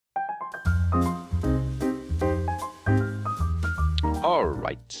All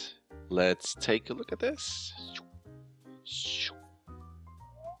right, let's take a look at this.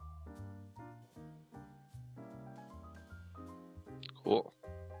 Cool.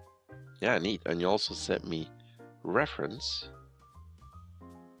 Yeah, neat. And you also sent me reference.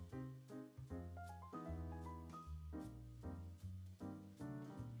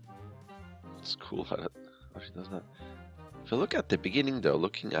 It's cool how she does that. If I look at the beginning though,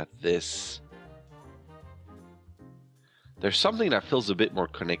 looking at this, there's something that feels a bit more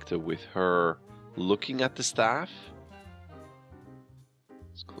connected with her looking at the staff.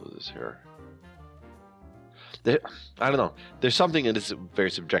 Let's close this here. I don't know. There's something, and it's very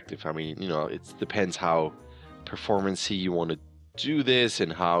subjective. I mean, you know, it depends how performance-y you want to do this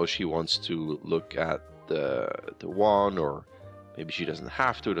and how she wants to look at the wand, or maybe she doesn't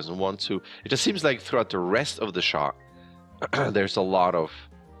have to, doesn't want to. It just seems like throughout the rest of the shot, there's a lot of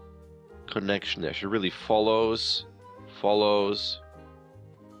connection there. She really follows. It's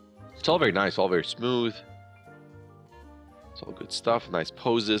all very nice, all very smooth. It's all good stuff, nice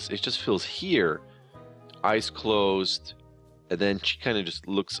poses. It just feels here, eyes closed, and then she kind of just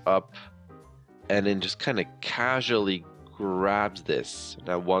looks up and then just kind of casually grabs this. And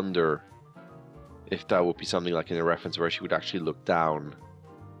I wonder if that would be something like in a reference where she would actually look down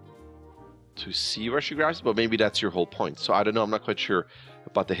to see where she grabs it, but maybe that's your whole point. So I don't know, I'm not quite sure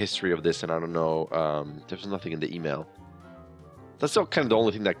about the history of this, and I don't know, there's nothing in the email. That's kind of the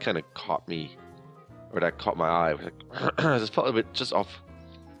only thing that kind of caught me, or that caught my eye. I just felt a bit just off,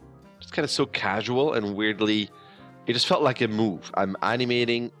 just kind of so casual and weirdly, it just felt like a move. I'm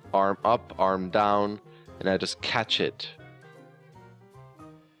animating, arm up, arm down, and I just catch it,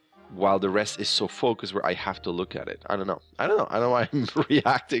 while the rest is so focused where I have to look at it. I don't know why I'm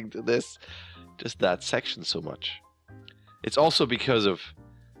reacting to this, just that section so much. It's also because of,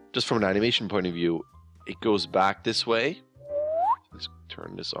 just from an animation point of view, it goes back this way. Let's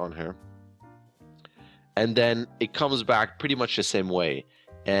turn this on here. And then it comes back pretty much the same way.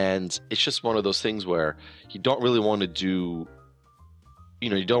 And it's just one of those things where you don't really want to do, you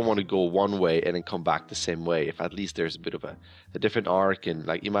know, you don't want to go one way and then come back the same way. If at least there's a bit of a different arc, and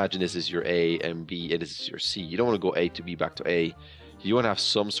like imagine this is your A and B and this is your C. You don't want to go A to B back to A. You want to have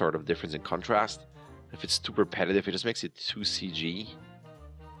some sort of difference in contrast. If it's too repetitive, it just makes it too CG.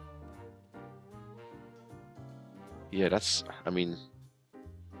 Yeah, that's, I mean,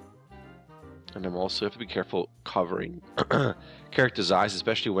 and I'm also have to be careful covering characters' eyes,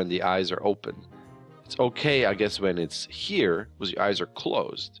 especially when the eyes are open. It's okay, I guess, when it's here, because your eyes are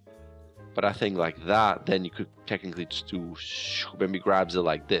closed. But I think like that, then you could technically just do, maybe grabs it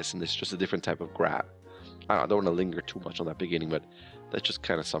like this, and it's just a different type of grab. I don't want to linger too much on that beginning, but that's just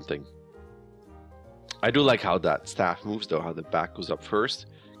kind of something. I do like how that staff moves, though, how the back goes up first,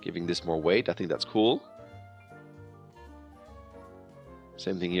 giving this more weight. I think that's cool.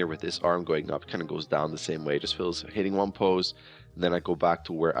 Same thing here with this arm going up, kind of goes down the same way. It just feels hitting one pose, and then I go back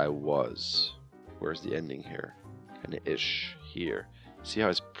to where I was. Where's the ending here? Kind of ish here. See how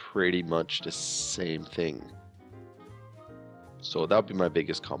it's pretty much the same thing. So that would be my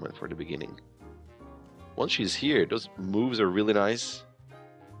biggest comment for the beginning. Once she's here, those moves are really nice.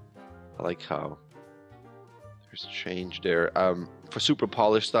 I like how there's change there. For super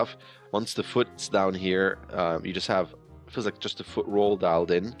polished stuff, once the foot's down here, you just have, it feels like just the foot roll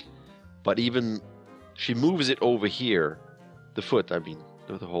dialed in. But even, she moves it over here, the foot, I mean,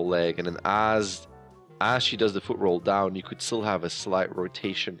 the whole leg, and then as she does the foot roll down, you could still have a slight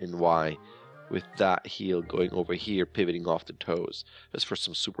rotation in Y with that heel going over here, pivoting off the toes. That's for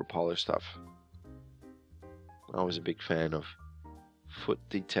some super polished stuff. I'm always a big fan of foot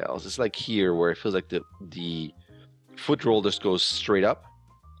details. It's like here where it feels like the foot roll just goes straight up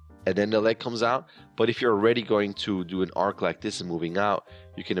and then the leg comes out. But if you're already going to do an arc like this and moving out,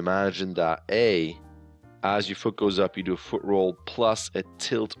 you can imagine that as your foot goes up, you do a foot roll plus a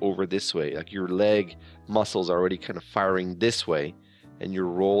tilt over this way. Like your leg muscles are already kind of firing this way, and your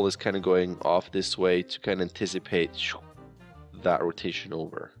roll is kind of going off this way to kind of anticipate that rotation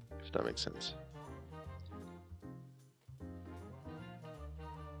over, if that makes sense.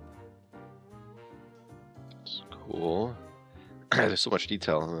 It's cool. There's so much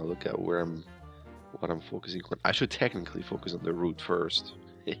detail. I'm gonna look at what I'm focusing on. I should technically focus on the root first.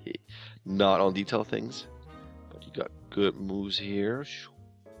 Not on detail things, but you got good moves here.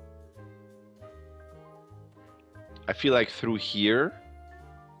 I feel like through here,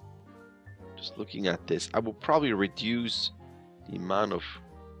 just looking at this, I will probably reduce the amount of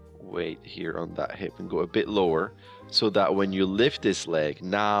weight here on that hip and go a bit lower, so that when you lift this leg,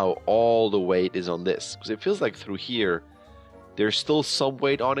 now all the weight is on this, because it feels like through here there's still some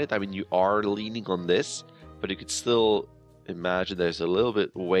weight on it. I mean, you are leaning on this, but you could still imagine there's a little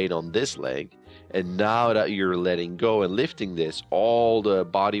bit weight on this leg, and now that you're letting go and lifting this, all the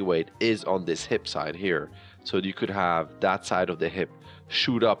body weight is on this hip side here. So you could have that side of the hip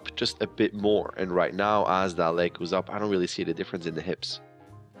shoot up just a bit more, and right now as that leg goes up, I don't really see the difference in the hips.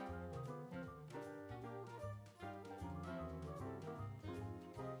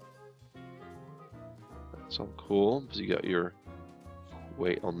 That's all cool. So you got your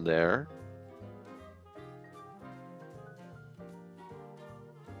weight on there.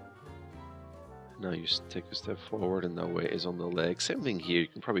 Now you take a step forward and that weight is on the leg. Same thing here, you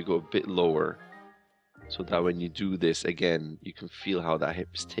can probably go a bit lower so that when you do this again, you can feel how that hip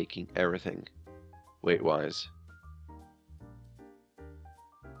is taking everything weight-wise.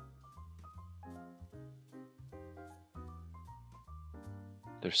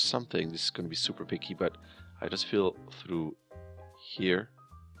 There's something, this is going to be super picky, but I just feel through here.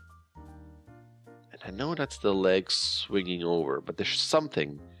 And I know that's the leg swinging over, but there's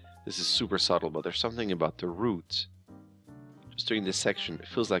something. This is super subtle, but there's something about the root. Just during this section, it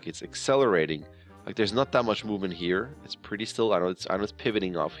feels like it's accelerating. Like there's not that much movement here. It's pretty still. I know it's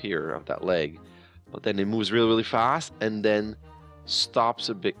pivoting off here of that leg, but then it moves really, really fast and then stops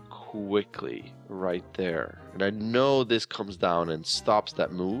a bit quickly right there. And I know this comes down and stops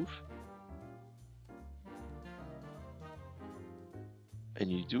that move.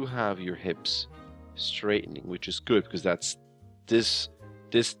 And you do have your hips straightening, which is good because that's this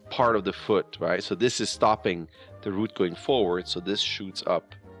part of the foot, right? So this is stopping the root going forward, so this shoots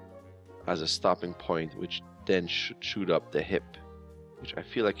up as a stopping point, which then should shoot up the hip, which I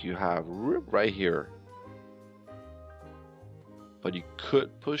feel like you have right here. But you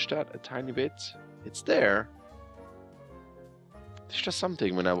could push that a tiny bit. It's there. There's just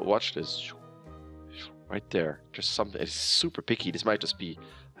something when I watch this, right there, just something. It's super picky. This might just be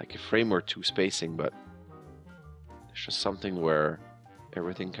like a frame or two spacing, but there's just something where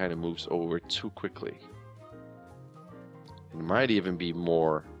everything kind of moves over too quickly. It might even be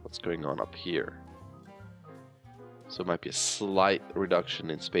more what's going on up here. So it might be a slight reduction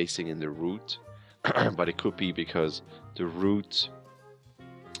in spacing in the root, but it could be because the root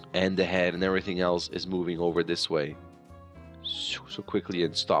and the head and everything else is moving over this way so quickly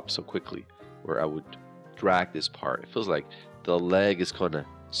and stop so quickly, where I would drag this part. It feels like the leg is gonna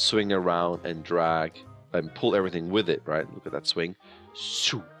swing around and drag and pull everything with it, right? Look at that swing.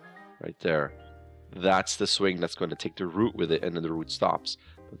 Right there. That's the swing that's going to take the root with it, and then the root stops.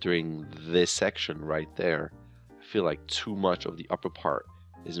 But during this section right there, I feel like too much of the upper part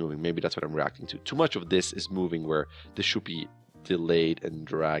is moving. Maybe that's what I'm reacting to. Too much of this is moving where this should be delayed and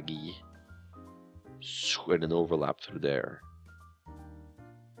draggy. And an overlap through there.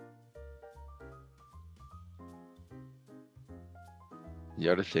 The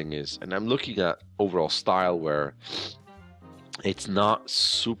other thing is, and I'm looking at overall style where it's not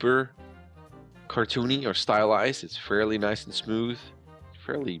super cartoony or stylized. It's fairly nice and smooth,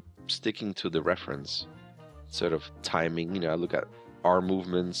 fairly sticking to the reference sort of timing. You know, I look at arm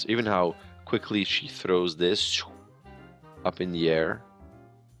movements, even how quickly she throws this up in the air.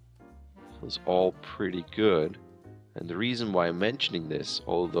 Feels all pretty good. And the reason why I'm mentioning this,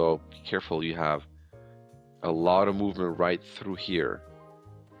 although be careful, you have a lot of movement right through here,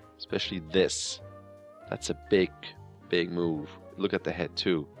 especially this. That's a big move. Look at the head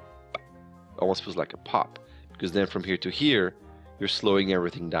too. Almost feels like a pop, because then from here to here you're slowing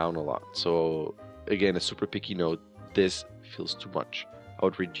everything down a lot. So again, a super picky note, this feels too much. I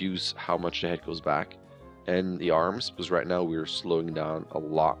would reduce how much the head goes back and the arms, because right now we're slowing down a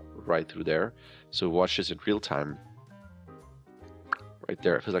lot right through there. So watch this in real time. Right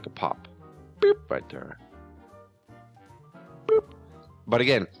there, it feels like a pop. Boop, right there. Boop. But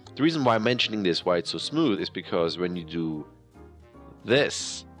again, the reason why I'm mentioning this, why it's so smooth, is because when you do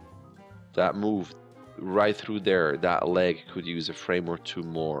this, that move right through there, that leg could use a frame or two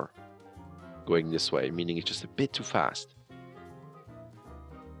more going this way, meaning it's just a bit too fast.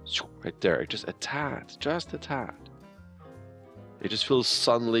 Right there, just a tad, just a tad. It just feels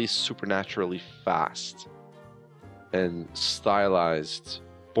suddenly supernaturally fast and stylized,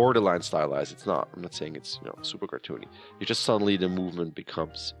 borderline stylized. It's not, I'm not saying it's, you know, super cartoony. It's just suddenly the movement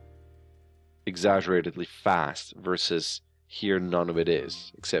becomes exaggeratedly fast, versus here none of it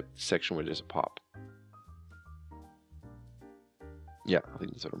is, except the section where there's a pop. Yeah, I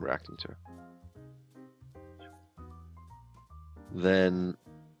think that's what I'm reacting to. Then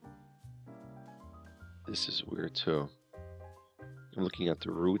this is weird too. I'm looking at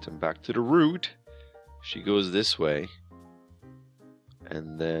the root, and back to the root. She goes this way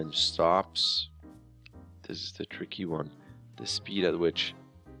and then stops. This is the tricky one. The speed at which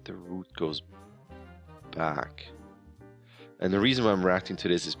the root goes back. And the reason why I'm reacting to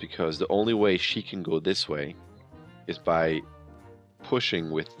this is because the only way she can go this way is by pushing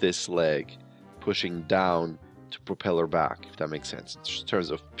with this leg, pushing down to propel her back, if that makes sense, in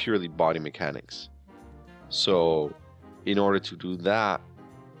terms of purely body mechanics. So in order to do that,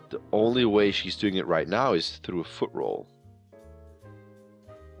 the only way she's doing it right now is through a foot roll.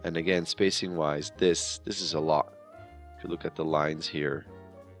 And again, spacing wise, this is a lot. If you look at the lines here,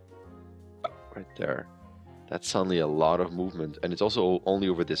 right there, that's suddenly a lot of movement, and it's also only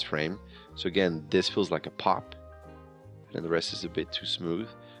over this frame. So again, this feels like a pop, and the rest is a bit too smooth.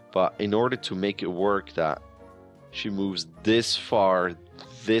 But in order to make it work that she moves this far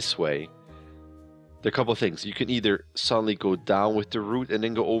this way, there are a couple of things. You can either suddenly go down with the root and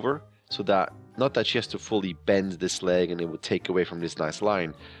then go over, so that, not that she has to fully bend this leg and it would take away from this nice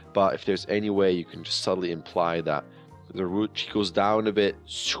line, but if there's any way, you can just subtly imply that the root, she goes down a bit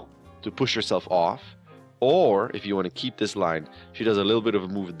to push herself off. Or if you want to keep this line, she does a little bit of a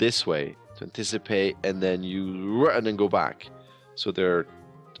move this way to anticipate, and then go back. So there are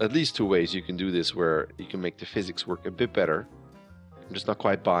at least two ways you can do this where you can make the physics work a bit better. I'm just not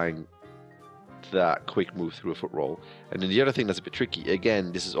quite buying that quick move through a foot roll. And then the other thing that's a bit tricky,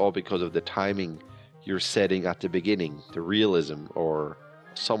 again, this is all because of the timing you're setting at the beginning, the realism or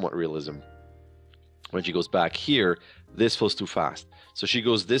somewhat realism. When she goes back here, this feels too fast. So she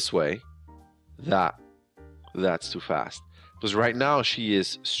goes this way, that's too fast. Because right now she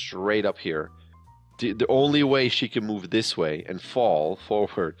is straight up here. The only way she can move this way and fall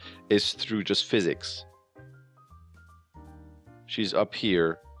forward is through just physics. She's up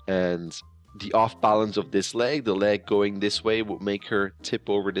here, and the off balance of this leg, the leg going this way, would make her tip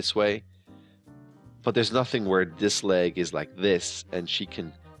over this way. But there's nothing where this leg is like this, and she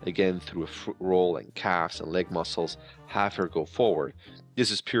can, again, through a foot roll and calves and leg muscles, have her go forward. This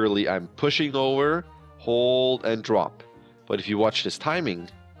is purely, I'm pushing over, hold and drop. But if you watch this timing,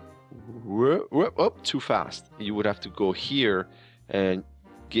 too fast. You would have to go here and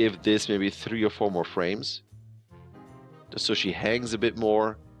give this maybe 3 or 4 more frames, just so she hangs a bit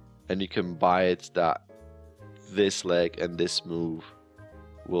more, and you can buy it that this leg and this move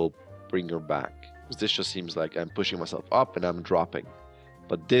will bring her back. Because this just seems like I'm pushing myself up and I'm dropping.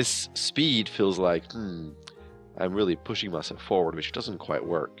 But this speed feels like, I'm really pushing myself forward, which doesn't quite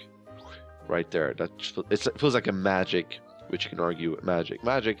work. Right there, it feels like a magic, which you can argue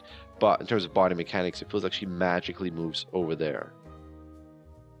magic, but in terms of body mechanics, it feels like she magically moves over there.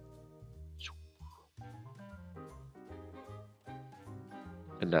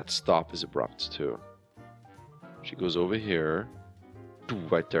 And that stop is abrupt too. She goes over here,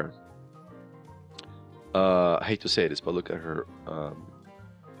 right there. I hate to say this, but look at her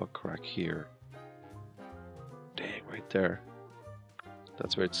butt crack here. Dang, right there.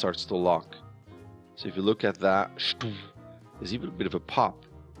 That's where it starts to lock. So if you look at that, there's even a bit of a pop.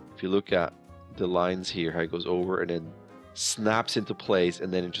 If you look at the lines here, how it goes over and then snaps into place,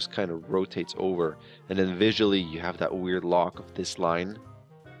 and then it just kind of rotates over. And then visually, you have that weird lock of this line.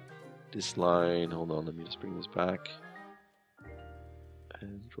 This line, hold on, let me just bring this back.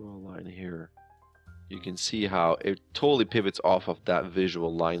 And draw a line here. You can see how it totally pivots off of that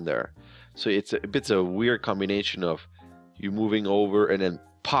visual line there. So it's a weird combination of you moving over and then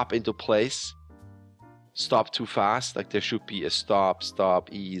pop into place, stop too fast, like there should be a stop,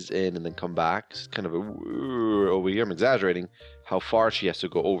 ease in, and then come back. It's kind of a over here. I'm exaggerating how far she has to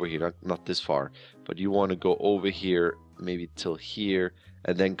go over here, not this far, but you want to go over here, maybe till here,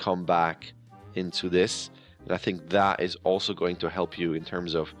 and then come back into this. And I think that is also going to help you in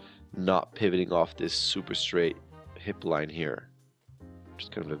terms of not pivoting off this super straight hip line here.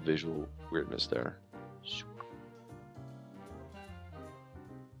 Just kind of a visual weirdness there.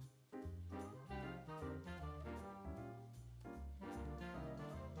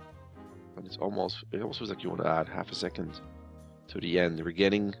 And it almost feels like you want to add half a second to the end. We're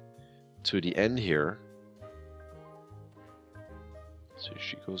getting to the end here. So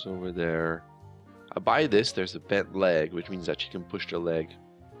she goes over there. By this, there's a bent leg, which means that she can push the leg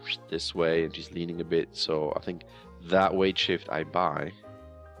this way, and she's leaning a bit. So I think that weight shift I buy.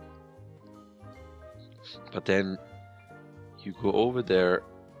 But then you go over there.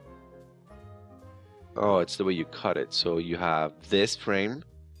 Oh, it's the way you cut it. So you have this frame,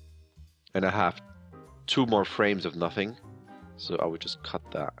 and I have 2 more frames of nothing. So I would just cut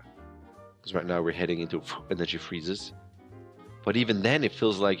that. Because right now we're heading into, and then she freezes. But even then, it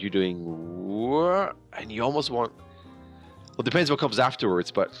feels like you're doing, and you almost want, well, it depends what comes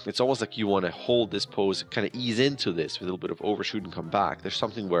afterwards, but it's almost like you want to hold this pose, kind of ease into this with a little bit of overshoot and come back. There's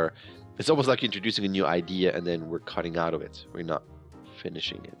something where it's almost like introducing a new idea and then we're cutting out of it. We're not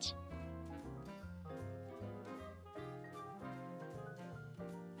finishing it.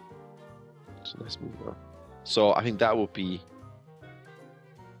 It's a nice move though. So I think that would be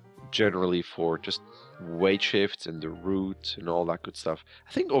generally for just weight shifts and the root and all that good stuff.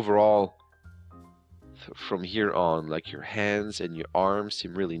 I think overall, from here on, like your hands and your arms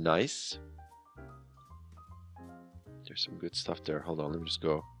seem really nice. There's some good stuff there. Hold on, let me just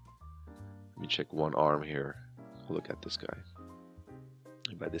go. Let me check one arm here. Look at this guy.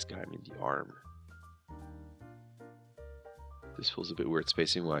 And by this guy, I mean the arm. This feels a bit weird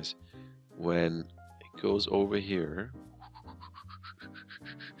spacing wise. When it goes over here,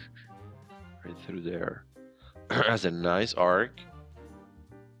 right through there, has a nice arc.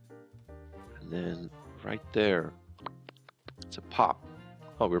 And then right there, it's a pop.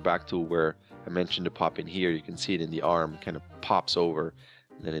 Oh, we're back to where I mentioned the pop in here. You can see it in the arm, kind of pops over,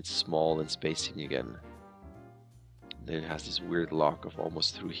 and then it's small and spacing again. And then it has this weird lock of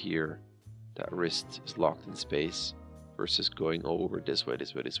almost through here. That wrist is locked in space versus going over this way,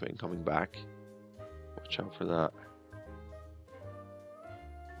 this way, this way, and coming back. Watch out for that.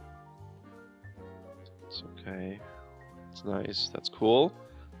 It's okay. It's nice. That's cool.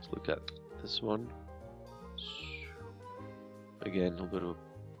 Let's look at this one. Again, a little bit of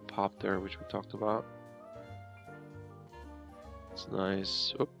pop there, which we talked about. It's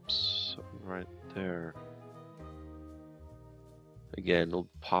nice. Oops, something right there. Again, a little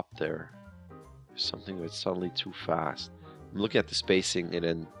pop there. There's something that's suddenly too fast. I'm looking at the spacing, and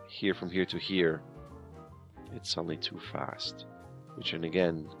then here, from here to here, it's suddenly too fast. Which, and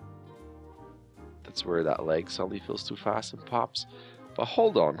again, that's where that leg suddenly feels too fast and pops. But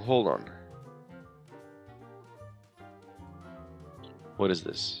hold on, hold on. What is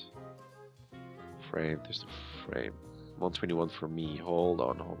this? Frame, there's the frame. 121 for me. Hold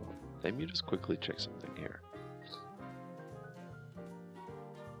on, hold on. Let me just quickly check something here.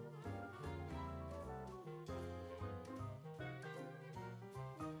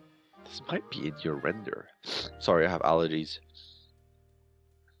 This might be in your render. Sorry, I have allergies.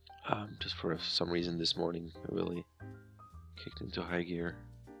 Just for some reason this morning, I really kicked into high gear.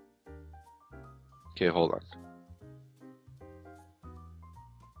 Okay, hold on.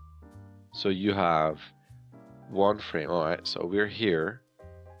 So you have one frame. Alright, so we're here.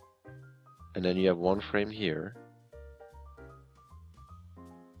 And then you have one frame here.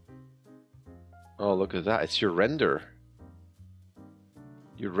 Oh, look at that. It's your render.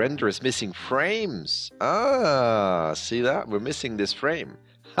 Your render is missing frames. Ah, see that? We're missing this frame.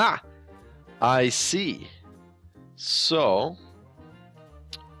 Ha! I see. So,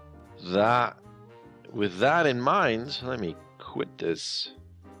 that, with that in mind, let me quit this.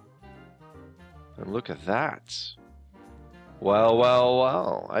 And look at that. Well, well,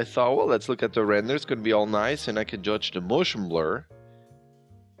 well. I thought, well, let's look at the render. It's going to be all nice, and I can judge the motion blur.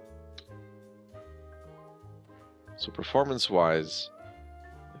 So performance-wise,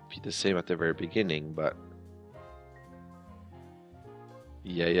 it'd be the same at the very beginning, but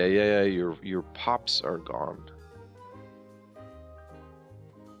yeah. Your pops are gone.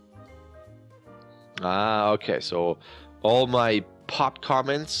 Ah, okay. So all my pop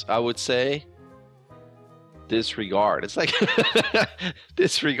comments, I would say, disregard. It's like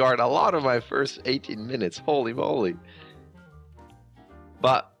disregard a lot of my first 18 minutes. Holy moly.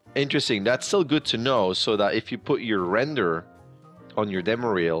 But interesting. That's still good to know, so that if you put your render on your demo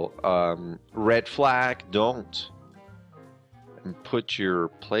reel, red flag, don't. And put your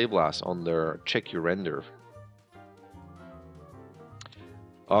play blast on there. Check your render.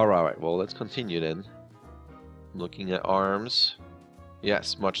 Alright, well, let's continue then. Looking at arms.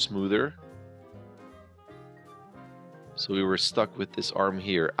 Yes, much smoother. So we were stuck with this arm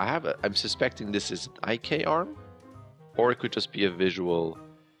here. I'm suspecting this is an IK arm, or it could just be a visual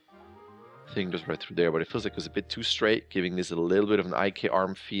thing just right through there, but it feels like it was a bit too straight, giving this a little bit of an IK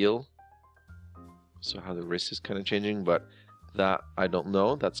arm feel. So how the wrist is kind of changing, but that I don't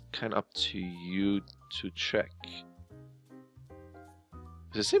know. That's kind of up to you to check.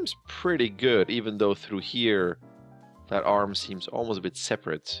 It seems pretty good, even though through here that arm seems almost a bit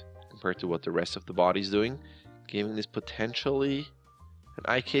separate compared to what the rest of the body's doing, giving this potentially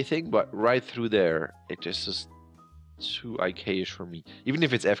an IK thing, but right through there it just is too IK-ish for me. Even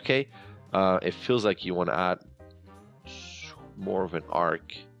if it's FK, it feels like you want to add more of an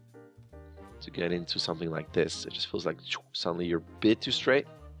arc to get into something like this. It just feels like suddenly you're a bit too straight.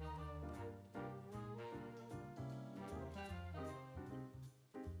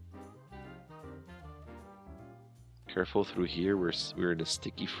 Careful through here. We're in a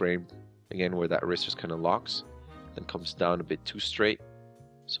sticky frame again, where that wrist just kind of locks and comes down a bit too straight.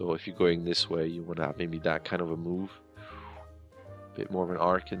 So if you're going this way, you want to have maybe that kind of a move, a bit more of an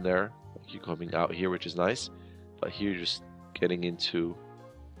arc in there. Like you're coming out here, which is nice, but here you're just getting into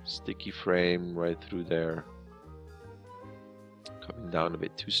Sticky frame right through there. Coming down a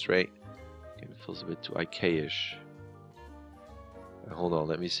bit too straight. Again, it feels a bit too IK-ish. Hold on,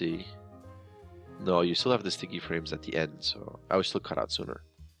 let me see. No, you still have the sticky frames at the end, so I would still cut out sooner.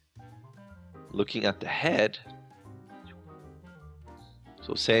 Looking at the head,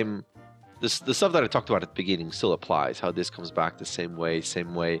 so same, the stuff that I talked about at the beginning still applies. How this comes back the same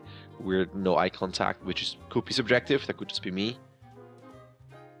way, weird no eye contact, which could be subjective, that could just be me.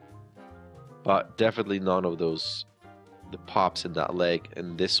 But definitely none of those, the pops in that leg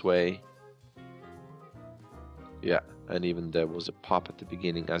in this way. Yeah, and even there was a pop at the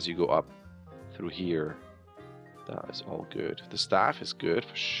beginning as you go up through here. That is all good. The staff is good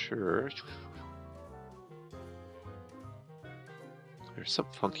for sure. There's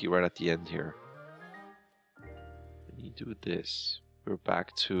something funky right at the end here. When you do this, we're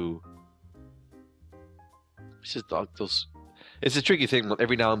back to... It's just those... It's a tricky thing.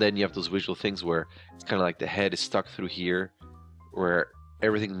 Every now and then you have those visual things where it's kind of like the head is stuck through here, where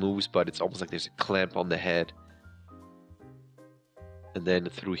everything moves, but it's almost like there's a clamp on the head. And then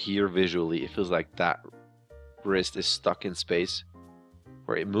through here visually, it feels like that wrist is stuck in space,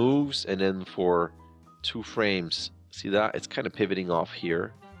 where it moves, and then for 2 frames, see that? It's kind of pivoting off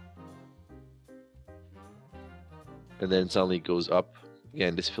here. And then suddenly it goes up.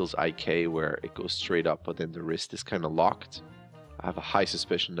 Again, this feels IK, where it goes straight up, but then the wrist is kind of locked. I have a high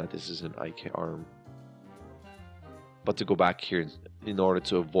suspicion that this is an IK arm. But to go back here, in order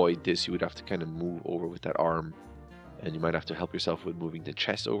to avoid this, you would have to kind of move over with that arm. And you might have to help yourself with moving the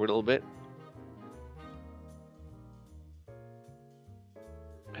chest over a little bit.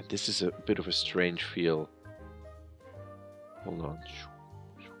 And this is a bit of a strange feel. Hold on.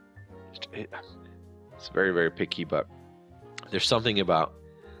 It's very, very picky, but there's something about...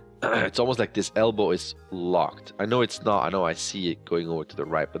 It's almost like this elbow is locked. I know it's not. I know I see it going over to the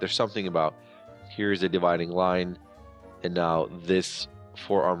right, but there's something about... Here's a dividing line, and now this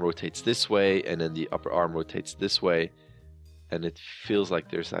forearm rotates this way, and then the upper arm rotates this way, and it feels like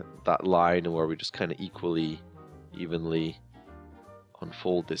there's that line where we just kind of evenly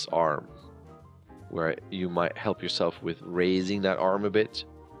unfold this arm, where you might help yourself with raising that arm a bit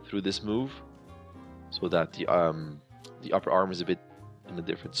through this move, so that the upper arm is a bit in a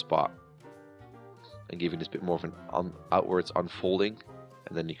different spot, and giving this bit more of an outwards unfolding,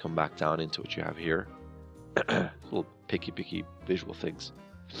 and then you come back down into what you have here. Little picky visual things.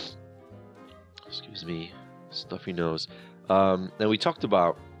 Excuse me, stuffy nose. And we talked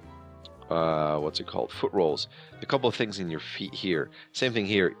about what's it called? Foot rolls. A couple of things in your feet here. Same thing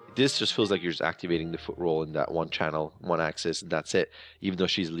here. This just feels like you're just activating the foot roll in that one channel, one axis, and that's it. Even though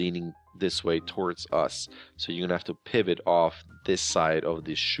she's leaning this way towards us, so you're gonna have to pivot off this side of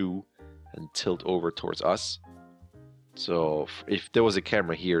the shoe and tilt over towards us. So if there was a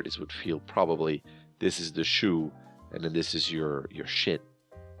camera here, this would feel probably this is the shoe, and then this is your shin,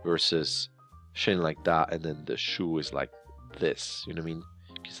 versus shin like that, and then the shoe is like this. You know what I mean?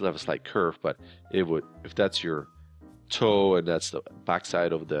 You can still have a slight curve, but it would, if that's your toe and that's the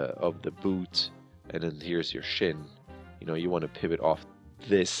backside of the boot, and then here's your shin. You know, you want to pivot off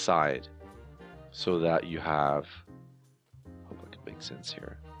this side so that you have. Hope I can make sense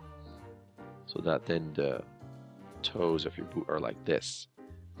here. So that then the toes of your boot are like this.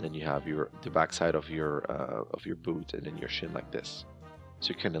 Then you have the backside of your boot, and then your shin like this.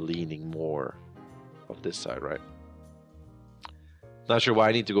 So you're kind of leaning more of this side, right? Not sure why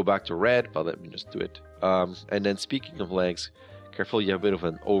I need to go back to red, but let me just do it. And then speaking of legs, careful, you have a bit of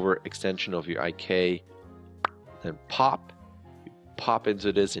an overextension of your IK. Then pop. You pop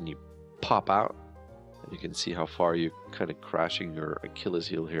into this and you pop out. And you can see how far you're kind of crashing your Achilles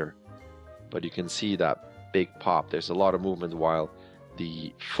heel here. But you can see that big pop. There's a lot of movement while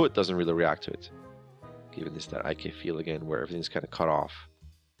the foot doesn't really react to it. Giving this that IK feel again, where everything's kind of cut off.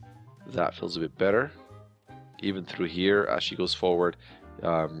 That feels a bit better. Even through here, as she goes forward,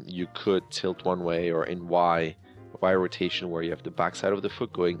 you could tilt one way or in Y rotation, where you have the backside of the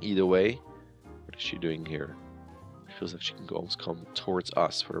foot going either way. What is she doing here? It feels like she can almost come towards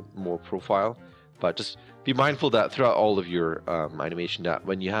us for more profile. But just be mindful that throughout all of your animation, that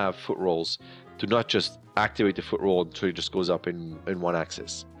when you have foot rolls, do not just activate the foot roll until it just goes up in one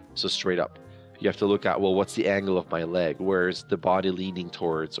axis, so straight up. You have to look at, well, what's the angle of my leg? Where's the body leaning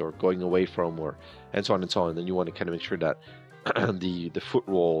towards or going away from, or and so on and so on. And then you want to kind of make sure that the foot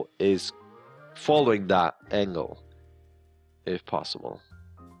roll is following that angle, if possible.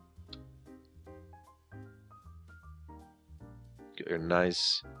 Get your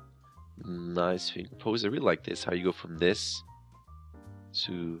nice finger pose. I really like this, how you go from this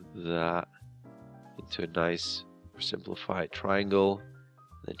to that into a nice simplified triangle.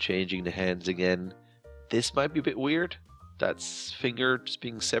 then changing the hands again. This might be a bit weird. That's finger just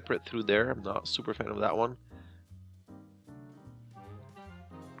being separate through there. I'm not a super fan of that one.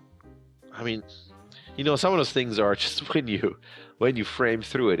 I mean, you know, some of those things are just when you frame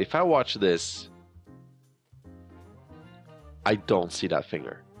through it. If I watch this, I don't see that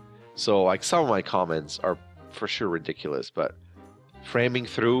finger. So like some of my comments are for sure ridiculous, but framing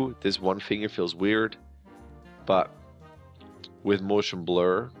through this one finger feels weird. But with motion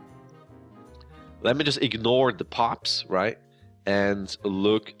blur, let me just ignore the pops, right? And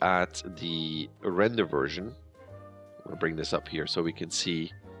look at the render version. I'm gonna bring this up here so we can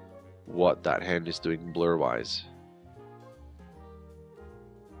see what that hand is doing blur-wise.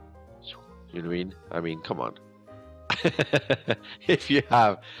 You know what I mean? I mean, come on. If you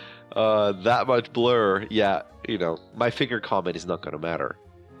have that much blur, yeah, you know, my finger comment is not gonna matter.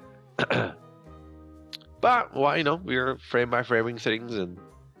 But, well, you know, we're frame by framing things and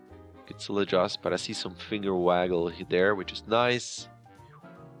can still adjust, but I see some finger waggle there, which is nice.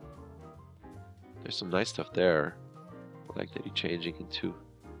 There's some nice stuff there. I like that you're changing into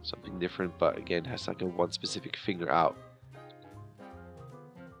something different, but again, has like a one specific finger out.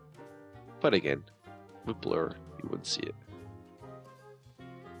 But again, with blur, you wouldn't see it.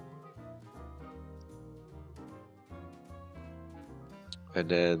 And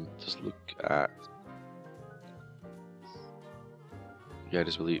then just look at, yeah,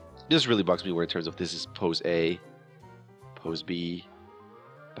 this really bugs me where in terms of this is pose A, pose B,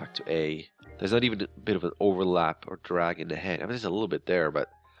 back to A. There's not even a bit of an overlap or drag in the head. I mean, there's a little bit there, but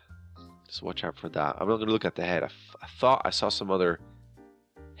just watch out for that. I'm not going to look at the head. I thought I saw some other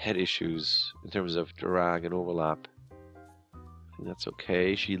head issues in terms of drag and overlap. I think that's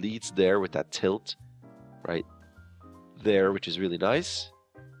okay. She leads there with that tilt right there, which is really nice.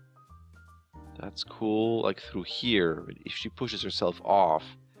 That's cool. Like through here, if she pushes herself off,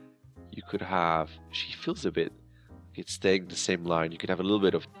 you could have, she feels a bit, it's staying the same line. You could have a little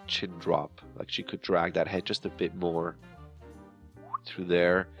bit of chin drop. Like she could drag that head just a bit more through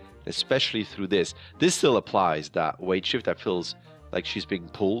there, especially through this. This still applies that weight shift that feels like she's being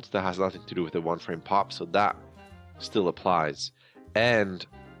pulled. That has nothing to do with the one frame pop, so that still applies. And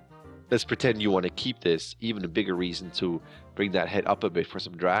let's pretend you want to keep this, even a bigger reason to bring that head up a bit for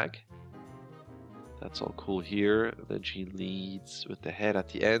some drag. That's all cool here. And then she leads with the head at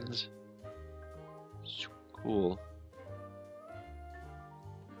the end. Cool.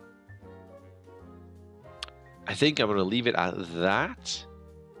 I think I'm going to leave it at that.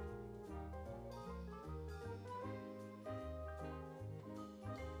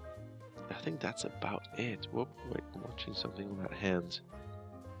 I think that's about it. Whoop, wait, I'm watching something on that hand.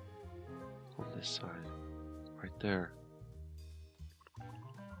 On this side. Right there.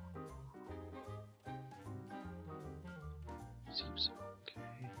 Seems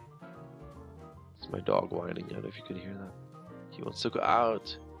okay. It's my dog whining. I don't know if you can hear that. He wants to go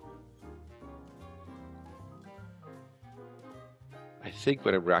out. I think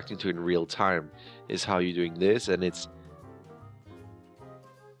what I'm reacting to in real time is how you're doing this, and it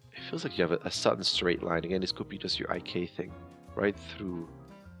feels like you have a sudden straight line. Again, this could be just your IK thing. Right through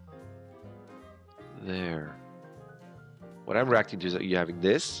there. What I'm reacting to is that you're having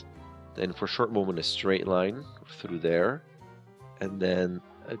this, then for a short moment a straight line through there, and then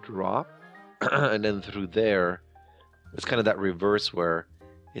a drop, and then through there. It's kind of that reverse where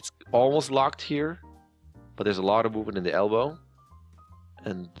it's almost locked here, but there's a lot of movement in the elbow,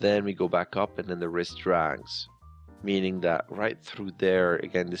 and then we go back up, and then the wrist drags, meaning that right through there,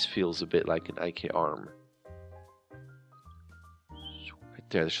 again, this feels a bit like an IK arm. Right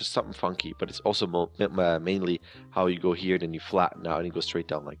there, there's just something funky, but it's also mainly how you go here, then you flatten out, and you go straight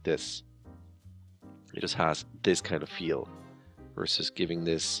down like this. It just has this kind of feel, versus giving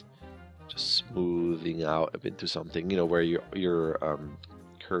this just smoothing out a bit to something, you know, where your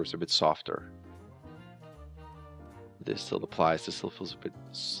curves are a bit softer. This still applies. This still feels a bit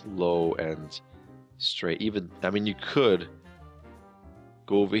slow and straight. Even, I mean, you could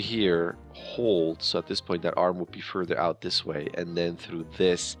go over here, hold, so at this point that arm would be further out this way, and then through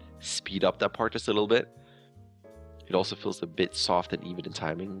this speed up that part just a little bit. It also feels a bit soft and even in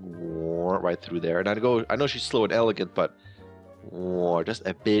timing, right through there. And I know she's slow and elegant, but just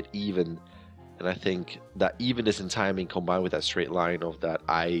a bit even. And I think that evenness in timing combined with that straight line of that,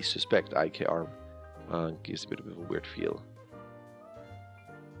 I suspect, IK arm gives a bit of a weird feel.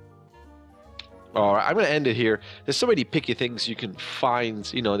 Alright, I'm going to end it here. There's so many picky things you can find.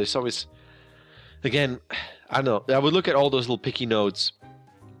 You know, there's always, again, I don't know. I would look at all those little picky nodes.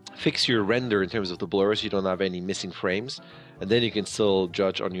 Fix your render in terms of the blur so you don't have any missing frames. And then you can still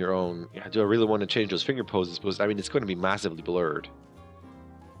judge on your own. Yeah, do I really want to change those finger poses? Because, I mean, it's going to be massively blurred.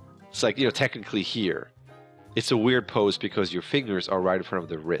 It's like, you know, technically here. It's a weird pose because your fingers are right in front of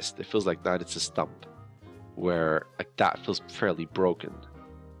the wrist. It feels like that it's a stump, where like that feels fairly broken.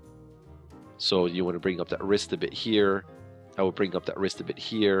 So you want to bring up that wrist a bit here. I will bring up that wrist a bit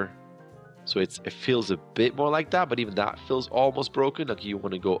here. So it feels a bit more like that, but even that feels almost broken. Like you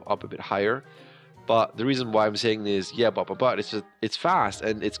want to go up a bit higher. But the reason why I'm saying this, yeah, but it's just, it's fast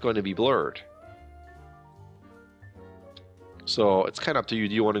and it's going to be blurred. So it's kind of up to you.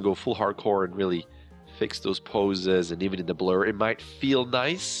 Do you want to go full hardcore and really fix those poses? And even in the blur, it might feel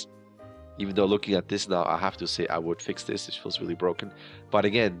nice. Even though looking at this now, I have to say I would fix this. It feels really broken. But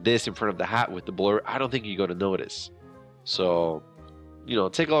again, this in front of the hat with the blur, I don't think you're going to notice. So, you know,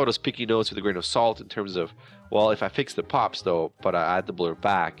 take all those picky notes with a grain of salt in terms of, well, if I fix the pops though, but I add the blur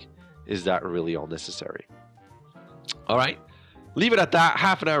back, is that really all necessary? All right, leave it at that.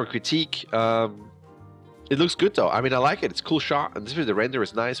 Half an hour critique. It looks good though. I mean, I like it. It's a cool shot, and the render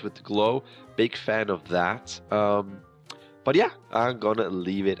is nice with the glow. Big fan of that. But yeah, I'm gonna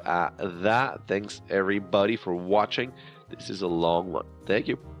leave it at that. Thanks everybody for watching. This is a long one. Thank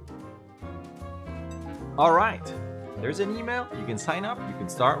you. All right. There's an email. You can sign up. You can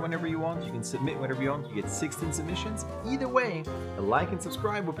start whenever you want. You can submit whenever you want. You get 16 submissions. Either way, a like and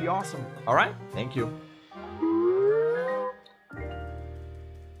subscribe would be awesome. All right. Thank you.